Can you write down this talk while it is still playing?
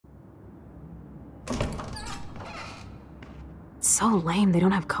so lame they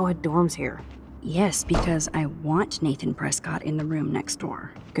don't have co-ed dorms here. Yes, because I want Nathan Prescott in the room next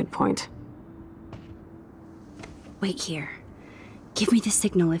door. Good point. Wait here. Give me the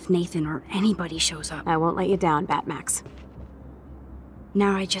signal if Nathan or anybody shows up. I won't let you down, Batmax.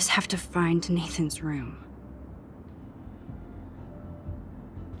 Now I just have to find Nathan's room.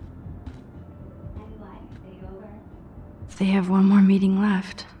 They have one more meeting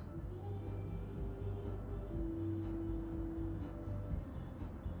left.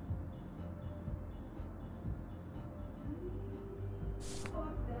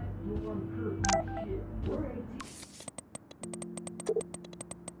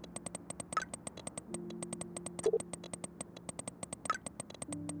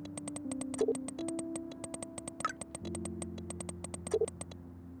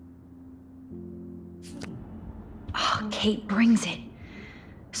 Oh, Kate brings it.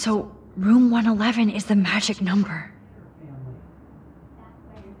 So, room 111 is the magic number.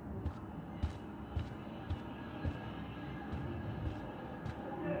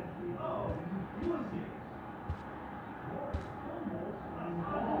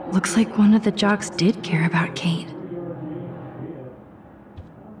 Looks like one of the jocks did care about Kate.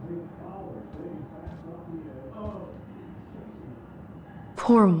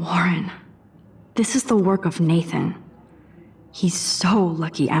 Poor Warren. This is the work of Nathan. He's so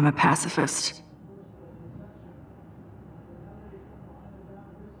lucky I'm a pacifist.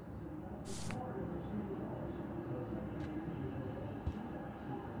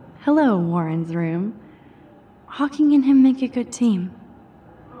 Hello, Warren's room. Hawking and him make a good team.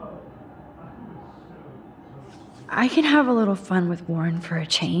 I can have a little fun with Warren for a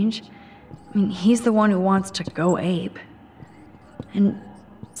change. I mean, he's the one who wants to go ape. And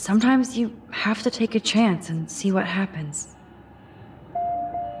sometimes you have to take a chance and see what happens.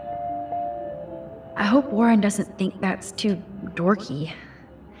 I hope Warren doesn't think that's too dorky.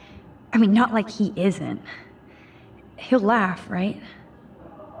 I mean, not like he isn't. He'll laugh, right?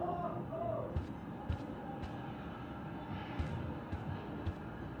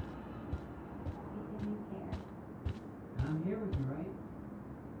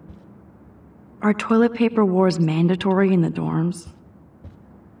 Are toilet paper wars mandatory in the dorms?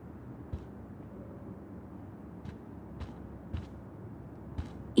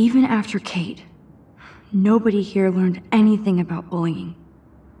 Even after Kate, nobody here learned anything about bullying.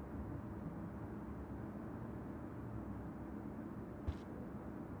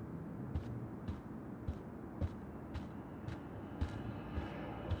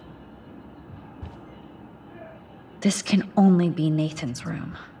 This can only be Nathan's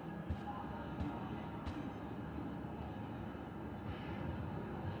room.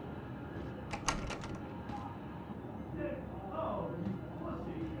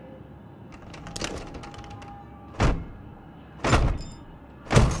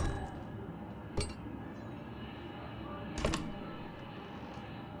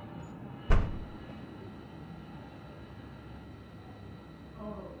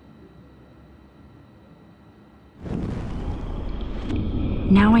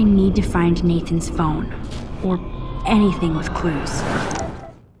 Now I need to find Nathan's phone, or anything with clues.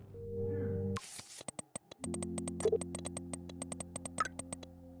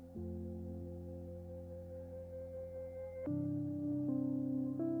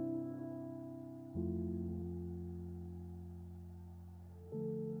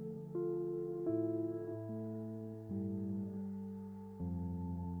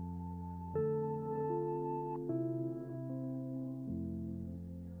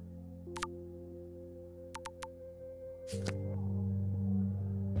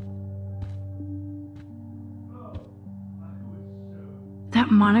 That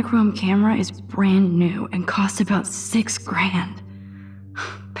monochrome camera is brand new and costs about $6 grand.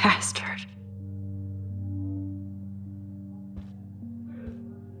 Bastard.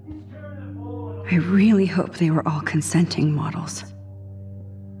 I really hope they were all consenting models.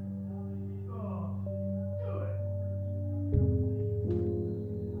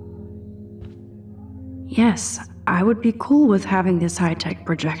 Yes, I would be cool with having this high-tech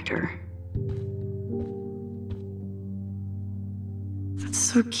projector. That's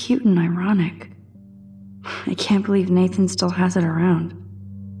so cute and ironic. I can't believe Nathan still has it around.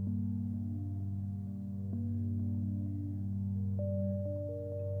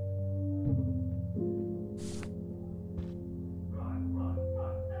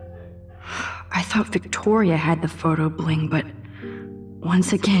 I thought Victoria had the photo bling, but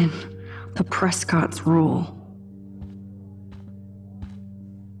once again, the Prescotts rule.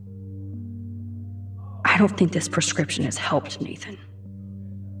 I don't think this prescription has helped Nathan.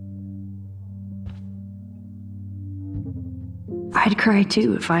 I'd cry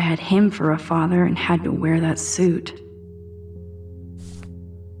too if I had him for a father and had to wear that suit.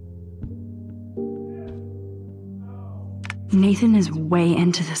 Nathan is way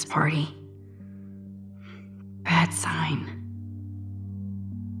into this party. Bad sign.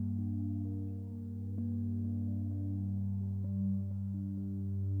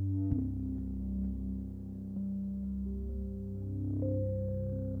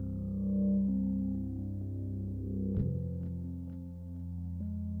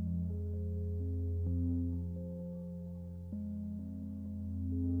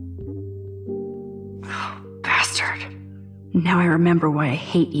 Now I remember why I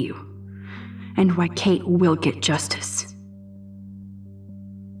hate you, and why Kate will get justice.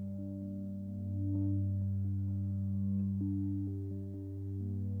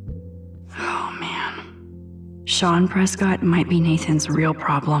 Oh man. Sean Prescott might be Nathan's real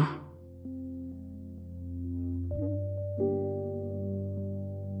problem.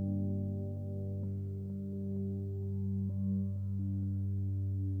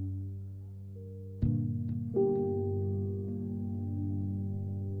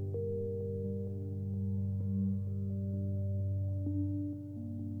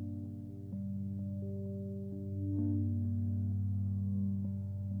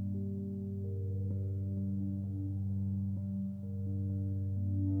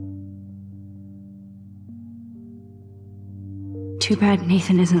 Too bad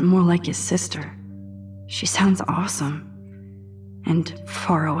Nathan isn't more like his sister. She sounds awesome. And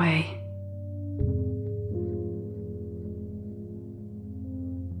far away.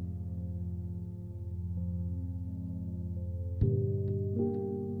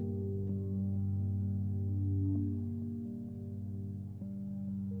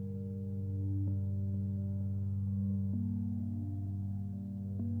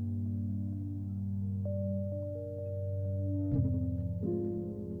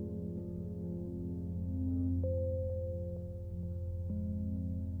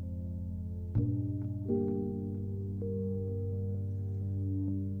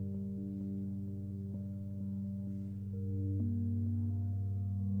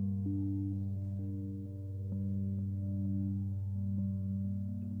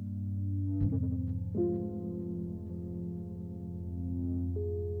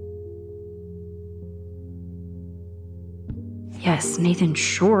 Yes, Nathan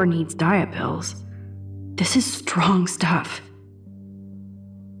sure needs diet pills. This is strong stuff.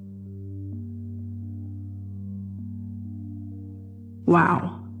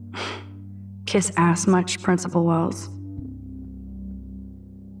 Wow. Kiss ass much, Principal Wells?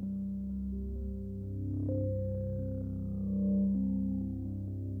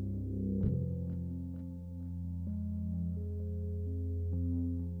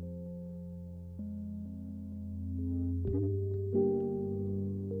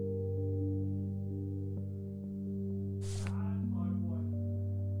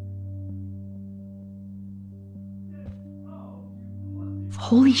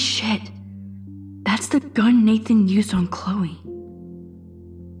 Holy shit. That's the gun Nathan used on Chloe.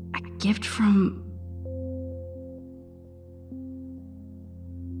 A gift from...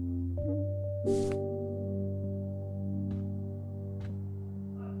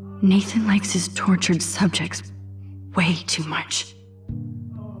 Nathan likes his tortured subjects way too much.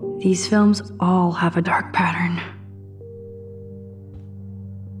 These films all have a dark pattern.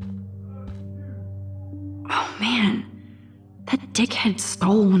 Oh man. That dickhead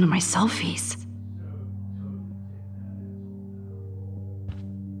stole one of my selfies.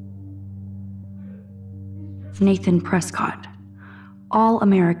 Nathan Prescott,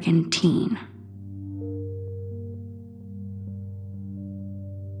 all-American teen.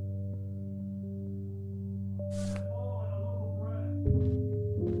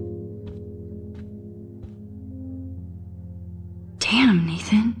 Damn,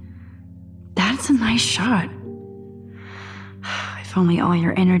 Nathan. That's a nice shot. If only all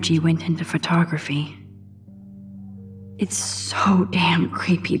your energy went into photography. It's so damn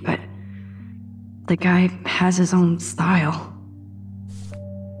creepy, but the guy has his own style.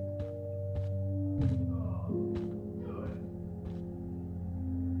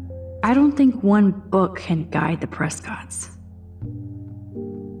 I don't think one book can guide the Prescotts.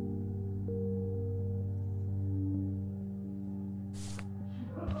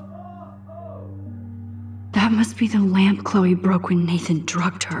 That must be the lamp Chloe broke when Nathan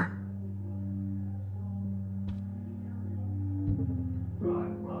drugged her.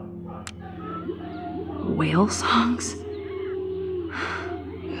 Whale songs?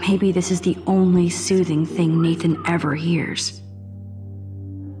 Maybe this is the only soothing thing Nathan ever hears.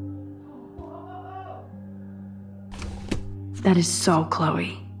 That is so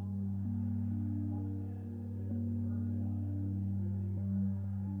Chloe.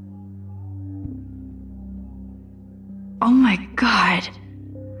 Oh my God.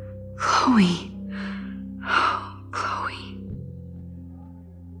 Chloe. Oh, Chloe.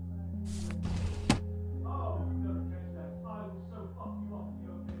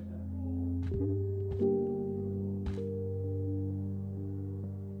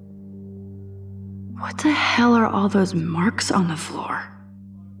 What the hell are all those marks on the floor?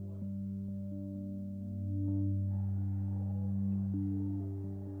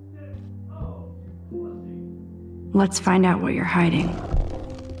 Let's find out what you're hiding.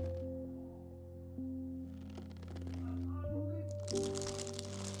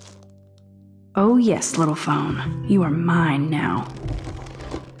 Oh yes, little phone. You are mine now.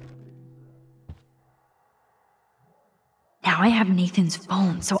 Now I have Nathan's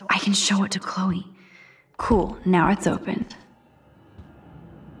phone, so I can show it to Chloe. Cool, now it's opened.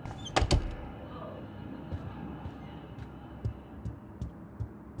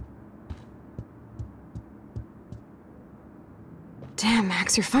 Damn,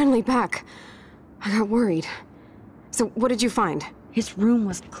 Max, you're finally back. I got worried. So, what did you find? His room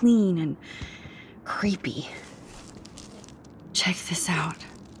was clean and creepy. Check this out.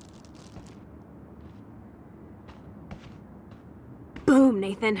 Boom,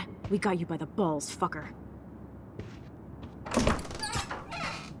 Nathan. We got you by the balls, fucker.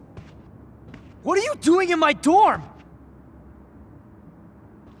 What are you doing in my dorm?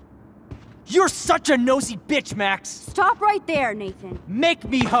 You're such a nosy bitch, Max! Stop right there, Nathan. Make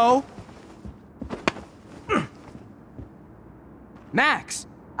me, ho! Max,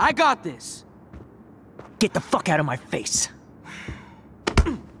 I got this. Get the fuck out of my face.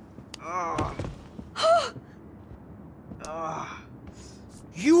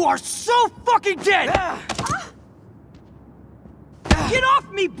 You are so fucking dead! Get off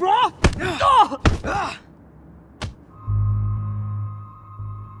me, bro!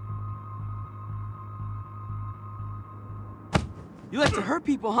 You like to hurt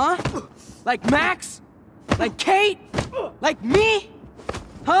people, huh? Like Max? Like Kate? Like me?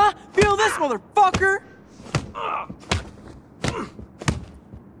 Huh? Feel this, motherfucker!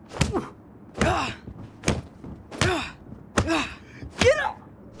 Get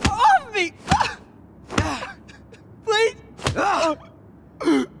off me! Please!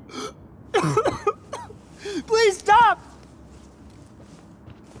 Please stop!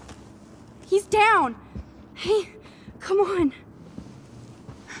 He's down. Hey, come on.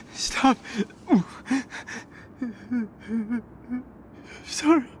 Stop.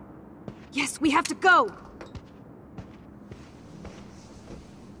 Sorry. Yes, we have to go!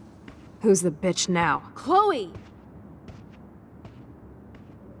 Who's the bitch now? Chloe.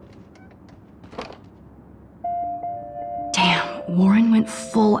 Damn, Warren went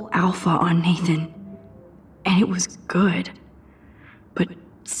full alpha on Nathan. And it was good. But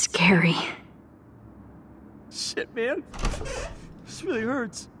scary. Shit, man. This really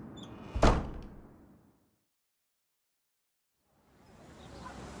hurts.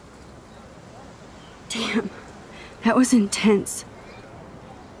 Damn, that was intense.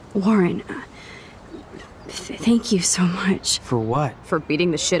 Warren, thank you so much. For what? For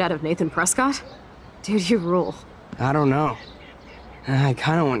beating the shit out of Nathan Prescott? Dude, you rule. I don't know. I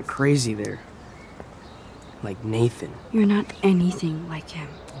kinda went crazy there. Like Nathan. You're not anything like him.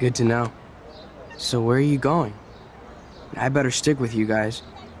 Good to know. So where are you going? I better stick with you guys.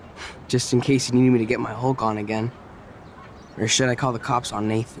 Just in case you need me to get my Hulk on again. Or should I call the cops on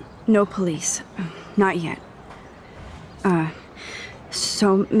Nathan? No police. Not yet.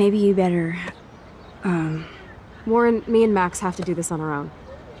 So maybe you better, Warren, me and Max have to do this on our own.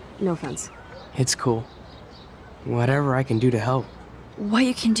 No offense. It's cool. Whatever I can do to help. What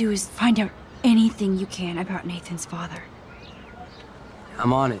you can do is find out anything you can about Nathan's father.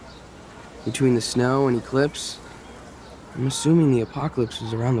 I'm on it. Between the snow and eclipse, I'm assuming the apocalypse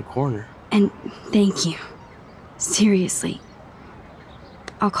is around the corner. And thank you. Seriously.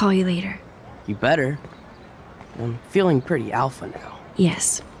 I'll call you later. You better. I'm feeling pretty alpha now.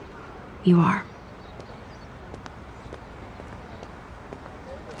 Yes, you are.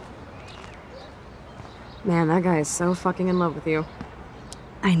 Man, that guy is so fucking in love with you.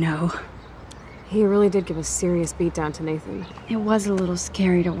 I know. He really did give a serious beatdown to Nathan. It was a little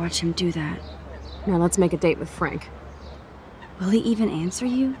scary to watch him do that. Now let's make a date with Frank. Will he even answer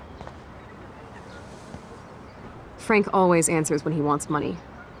you? Frank always answers when he wants money.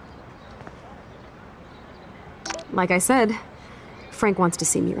 Like I said, Frank wants to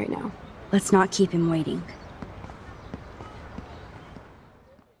see me right now. Let's not keep him waiting.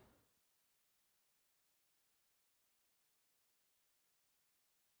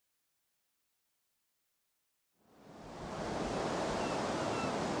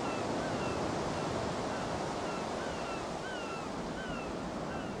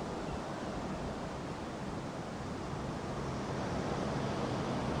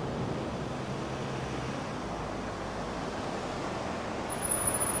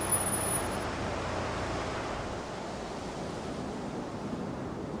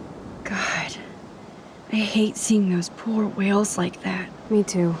 I hate seeing those poor whales like that. Me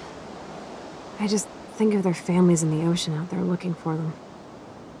too. I just think of their families in the ocean out there looking for them.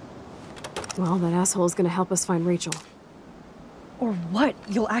 Well, that asshole's gonna help us find Rachel. Or what?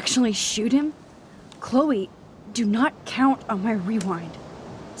 You'll actually shoot him? Chloe, do not count on my rewind.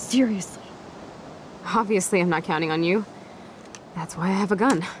 Seriously. Obviously, I'm not counting on you. That's why I have a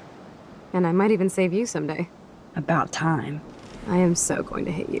gun. And I might even save you someday. About time. I am so going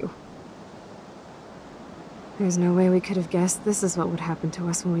to hit you. There's no way we could have guessed this is what would happen to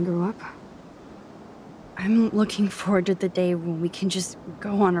us when we grew up. I'm looking forward to the day when we can just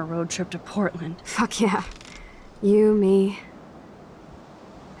go on a road trip to Portland. Fuck yeah. You, me,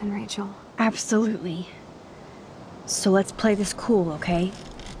 and Rachel. Absolutely. So let's play this cool, okay?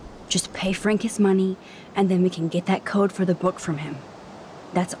 Just pay Frank his money, and then we can get that code for the book from him.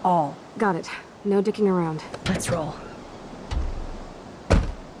 That's all. Got it. No dicking around. Let's roll.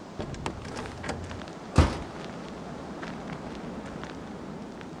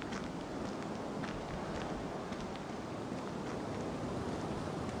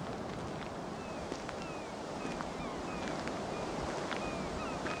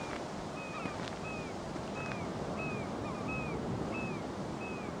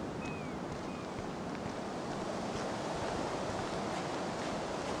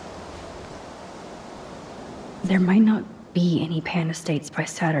 There might not be any Pan Estates by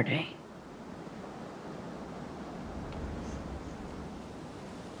Saturday.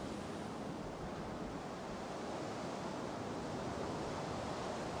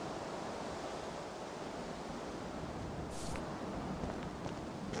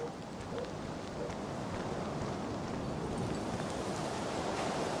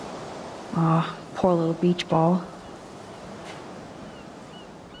 Aw, poor little beach ball.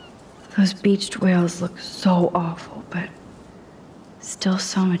 Those beached whales look so awful, but still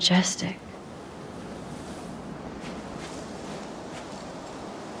so majestic.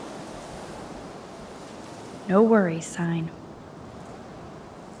 No worries sign.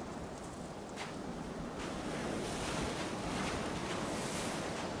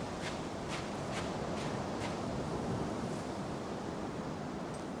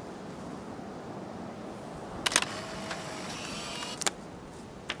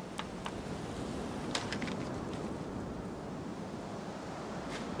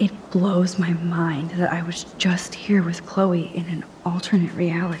 It blows my mind that I was just here with Chloe in an alternate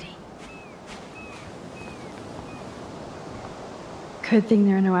reality. Good thing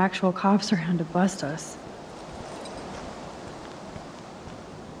there are no actual cops around to bust us.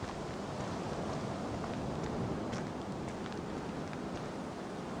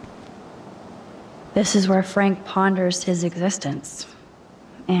 This is where Frank ponders his existence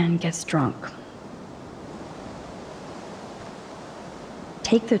and gets drunk.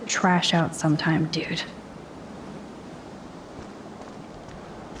 Take the trash out sometime, dude.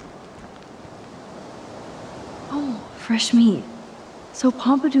 Oh, fresh meat. So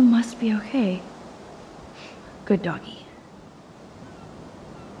Pompidou must be okay. Good doggy.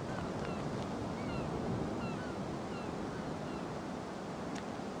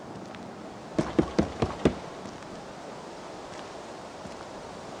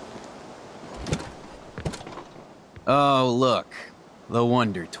 Oh, look. The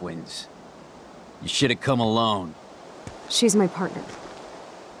Wonder Twins. You should have come alone. She's my partner.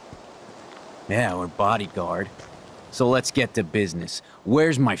 Yeah, we're bodyguard. So let's get to business.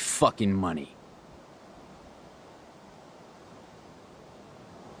 Where's my fucking money?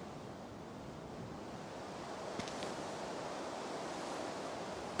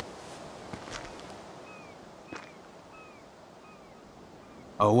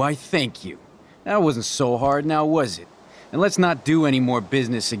 Oh, I thank you. That wasn't so hard now, was it? And let's not do any more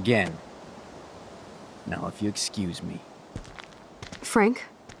business again. Now, if you excuse me. Frank?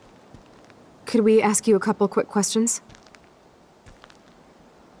 Could we ask you a couple quick questions?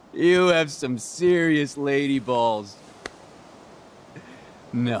 You have some serious lady balls.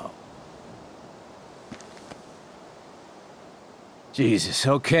 No. Jesus,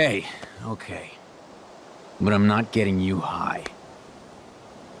 okay. But I'm not getting you high.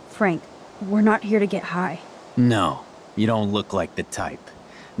 Frank, we're not here to get high. No, you don't look like the type.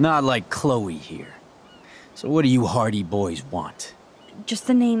 Not like Chloe here. So what do you hardy boys want? Just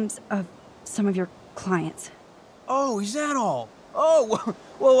the names of some of your clients. Oh, is that all? Oh,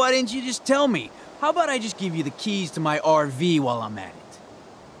 well, why didn't you just tell me? How about I just give you the keys to my RV while I'm at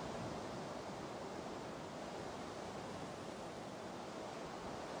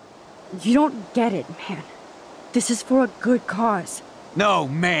it? You don't get it, man. This is for a good cause. No,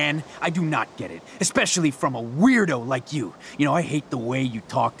 man, I do not get it. Especially from a weirdo like you. You know, I hate the way you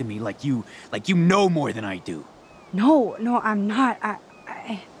talk to me like you know more than I do. No, I'm not.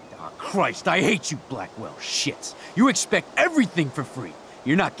 Oh, Christ, I hate you, Blackwell shits. You expect everything for free.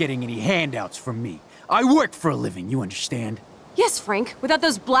 You're not getting any handouts from me. I work for a living, you understand? Yes, Frank. Without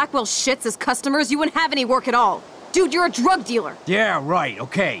those Blackwell shits as customers, you wouldn't have any work at all. Dude, you're a drug dealer. Yeah, right,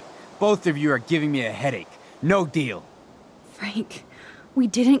 okay. Both of you are giving me a headache. No deal. Frank, we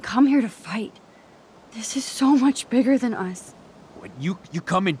didn't come here to fight. This is so much bigger than us. What, you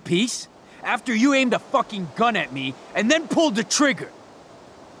come in peace? After you aimed a fucking gun at me and then pulled the trigger.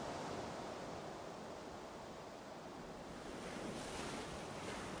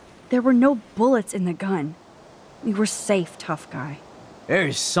 There were no bullets in the gun. We were safe, tough guy.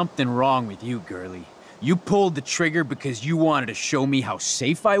 There's something wrong with you, girlie. You pulled the trigger because you wanted to show me how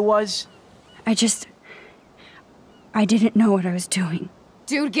safe I was? I didn't know what I was doing.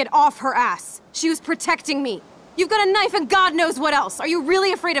 Dude, get off her ass. She was protecting me. You've got a knife and God knows what else. Are you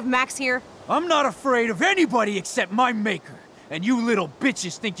really afraid of Max here? I'm not afraid of anybody except my maker. And you little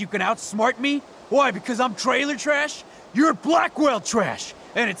bitches think you can outsmart me? Why, because I'm trailer trash? You're Blackwell trash,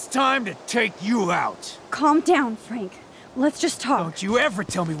 and it's time to take you out. Calm down, Frank. Let's just talk. Don't you ever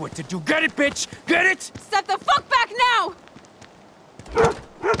tell me what to do. Get it, bitch? Get it? Step the fuck back now!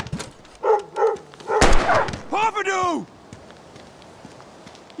 Pompidou!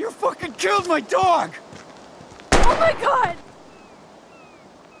 You fucking killed my dog! Oh my God!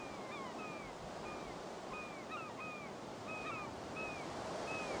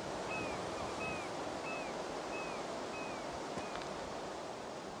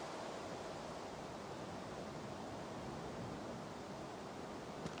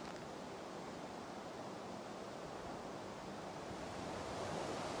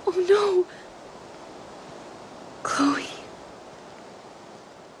 Oh no! Chloe.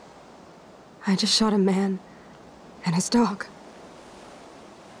 I just shot a man and his dog.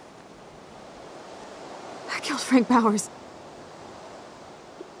 I killed Frank Bowers.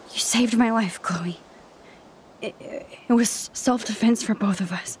 You saved my life, Chloe. It was self-defense for both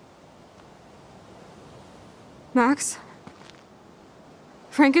of us. Max?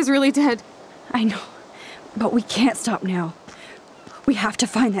 Frank is really dead. I know, but we can't stop now. We have to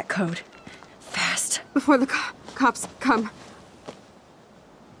find that code. Fast. Before the cops come.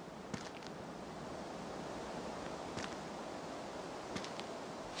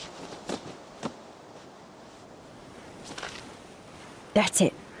 That's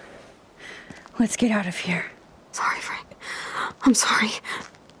it. Let's get out of here. Sorry, Frank. I'm sorry.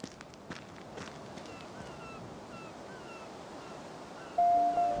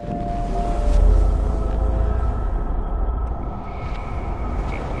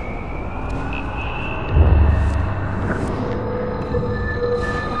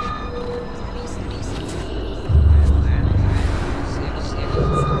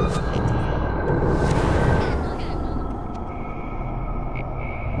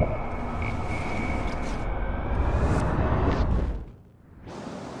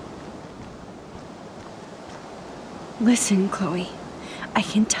 Listen, Chloe. I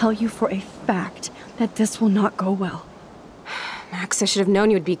can tell you for a fact that this will not go well. Max, I should have known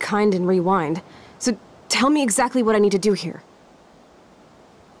you would be kind and rewind. So tell me exactly what I need to do here.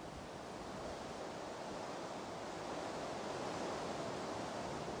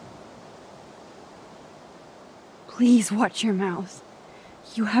 Please watch your mouth.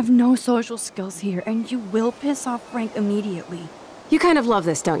 You have no social skills here, and you will piss off Frank immediately. You kind of love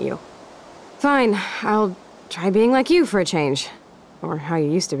this, don't you? Fine, I'll try being like you for a change. Or how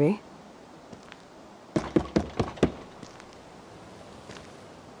you used to be.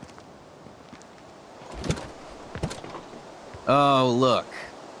 Oh, look.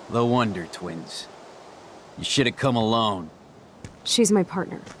 The Wonder Twins. You should have come alone. She's my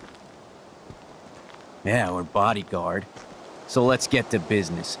partner. Yeah, or bodyguard. So let's get to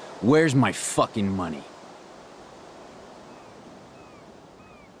business. Where's my fucking money?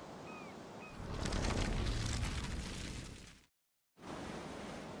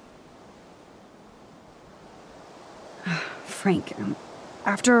 Frank,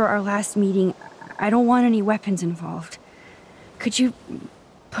 after our last meeting, I don't want any weapons involved. Could you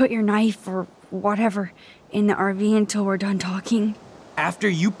put your knife or whatever in the RV until we're done talking? After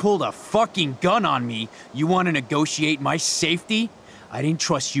you pulled a fucking gun on me, you want to negotiate my safety? I didn't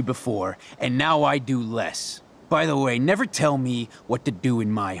trust you before, and now I do less. By the way, never tell me what to do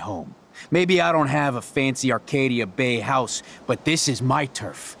in my home. Maybe I don't have a fancy Arcadia Bay house, but this is my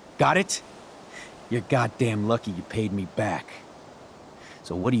turf. Got it? You're goddamn lucky you paid me back.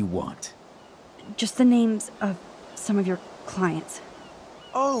 So what do you want? Just the names of some of your clients.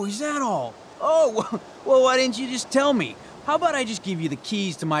 Oh, is that all? Oh, well, why didn't you just tell me? How about I just give you the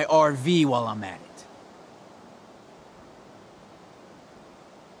keys to my RV while I'm at it?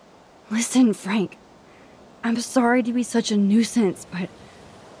 Listen, Frank. I'm sorry to be such a nuisance, but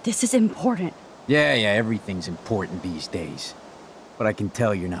this is important. Yeah, everything's important these days. But I can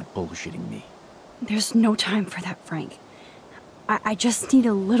tell you're not bullshitting me. There's no time for that, Frank. I just need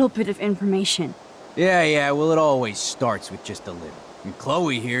a little bit of information. Yeah, well, it always starts with just a little. And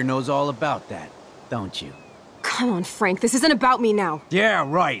Chloe here knows all about that, don't you? Come on, Frank, this isn't about me now. Yeah,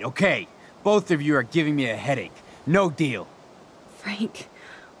 right, okay. Both of you are giving me a headache. No deal. Frank,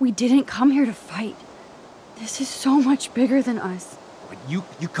 we didn't come here to fight. This is so much bigger than us. But you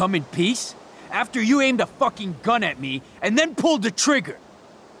come in peace? After you aimed a fucking gun at me and then pulled the trigger.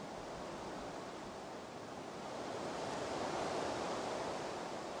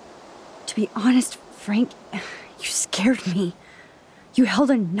 To be honest, Frank, you scared me. You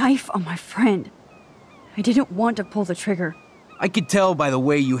held a knife on my friend. I didn't want to pull the trigger. I could tell by the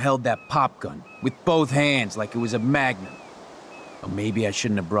way you held that pop gun, with both hands like it was a magnum. Or maybe I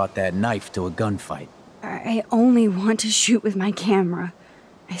shouldn't have brought that knife to a gunfight. I only want to shoot with my camera.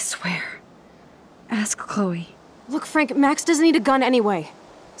 I swear. Ask Chloe. Look, Frank, Max doesn't need a gun anyway.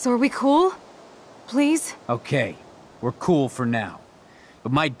 So are we cool? Please? Okay, we're cool for now.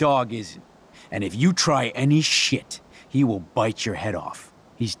 But my dog isn't. And if you try any shit, he will bite your head off.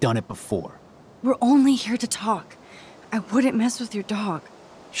 He's done it before. We're only here to talk. I wouldn't mess with your dog.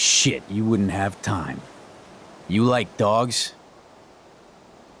 Shit, you wouldn't have time. You like dogs?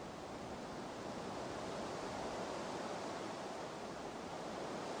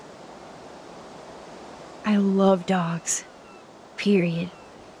 I love dogs. Period.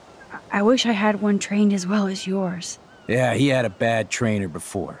 I wish I had one trained as well as yours. Yeah, he had a bad trainer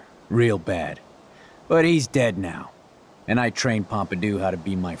before. Real bad. But he's dead now. And I trained Pompidou how to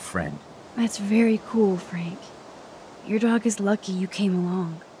be my friend. That's very cool, Frank. Your dog is lucky you came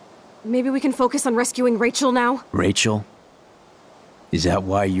along. Maybe we can focus on rescuing Rachel now? Rachel? Is that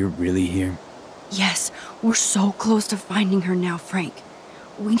why you're really here? Yes, we're so close to finding her now, Frank.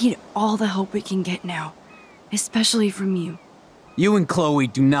 We need all the help we can get now. Especially from you. You and Chloe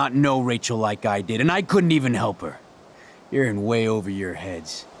do not know Rachel like I did, and I couldn't even help her. You're in way over your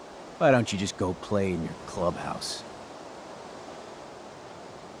heads. Why don't you just go play in your clubhouse?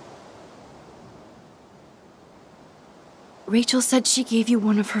 Rachel said she gave you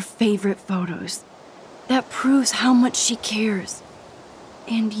one of her favorite photos. That proves how much she cares.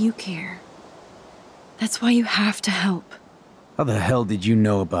 And you care. That's why you have to help. How the hell did you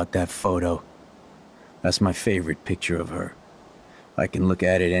know about that photo? That's my favorite picture of her. I can look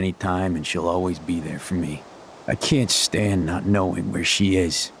at it any time and she'll always be there for me. I can't stand not knowing where she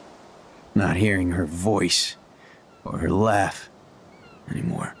is. Not hearing her voice or her laugh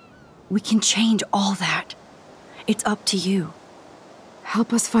anymore. We can change all that. It's up to you.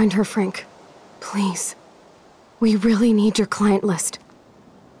 Help us find her, Frank. Please. We really need your client list.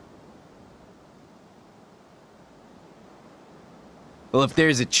 Well, if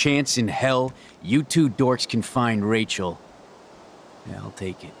there's a chance in hell you two dorks can find Rachel, yeah, I'll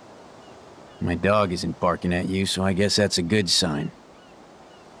take it. My dog isn't barking at you, so I guess that's a good sign.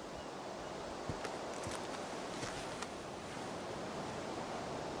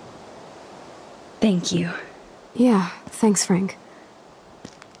 Thank you. Yeah, thanks, Frank.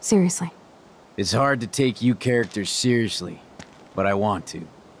 Seriously. It's hard to take you characters seriously, but I want to.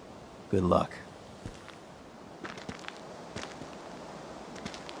 Good luck.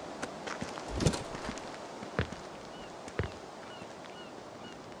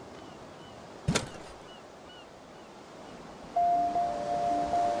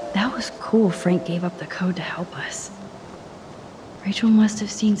 That was cool Frank gave up the code to help us. Rachel must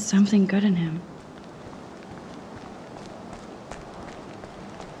have seen something good in him.